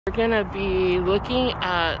We're gonna be looking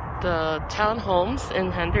at the townhomes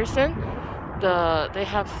in Henderson. They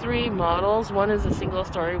have three models. One is a single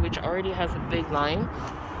story, which already has a big line.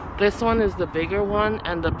 This one is the bigger one,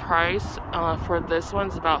 and the price for this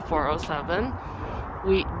one's about $407.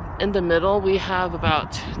 In the middle we have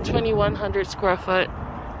about 2,100 square foot,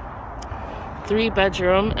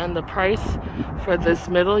 3-bedroom, and the price for this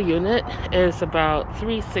middle unit is about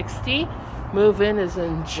 $360. Move-in is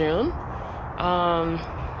in June.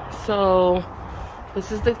 So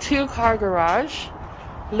this is the 2-car garage.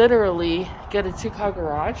 Literally get a 2-car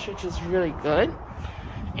garage, which is really good.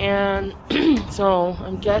 And so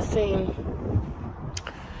I'm guessing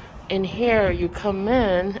in here you come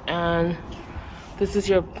in and this is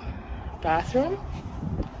your bathroom.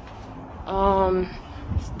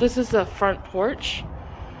 This is the front porch.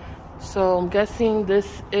 So I'm guessing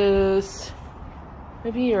this is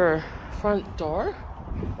maybe your front door.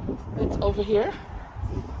 It's over here.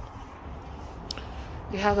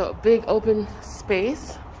 You have a big open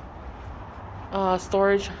space,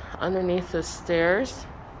 storage underneath the stairs.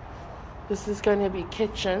 This is going to be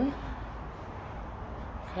kitchen,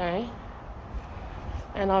 okay,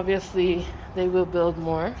 and obviously they will build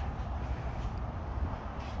more.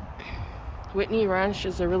 Whitney Ranch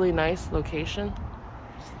is a really nice location.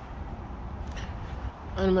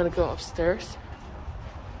 I'm gonna go upstairs.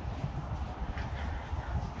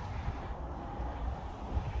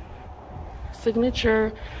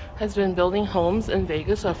 Signature has been building homes in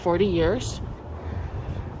Vegas for 40 years.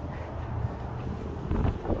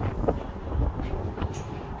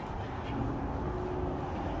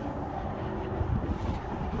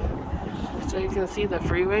 So you can see the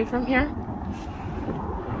freeway from here.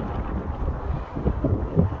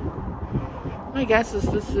 My guess is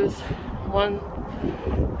this is one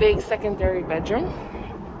big secondary bedroom.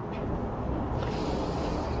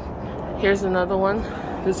 Here's another one.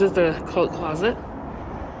 This is the coat closet.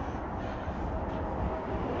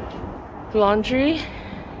 Laundry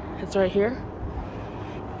is right here.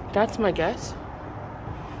 That's my guess.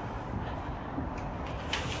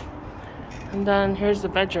 And then here's the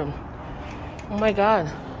bedroom. Oh my God.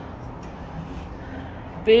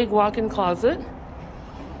 Big walk-in closet.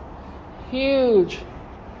 Huge,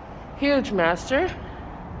 huge master.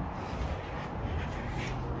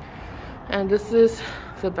 And this is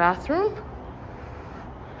the bathroom.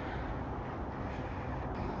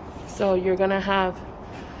 So you're gonna have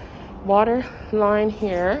water line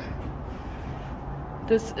here.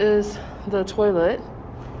 This is the toilet.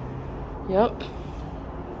 Yep.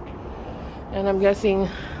 And I'm guessing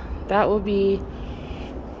that will be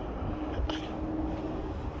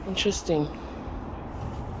interesting.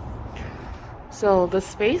 So the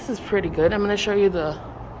space is pretty good. I'm gonna show you the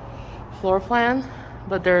floor plan,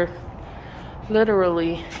 but they're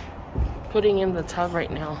literally putting in the tub right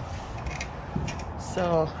now.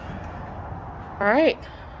 So all right,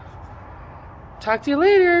 talk to you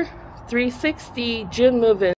later. $360 June move-in.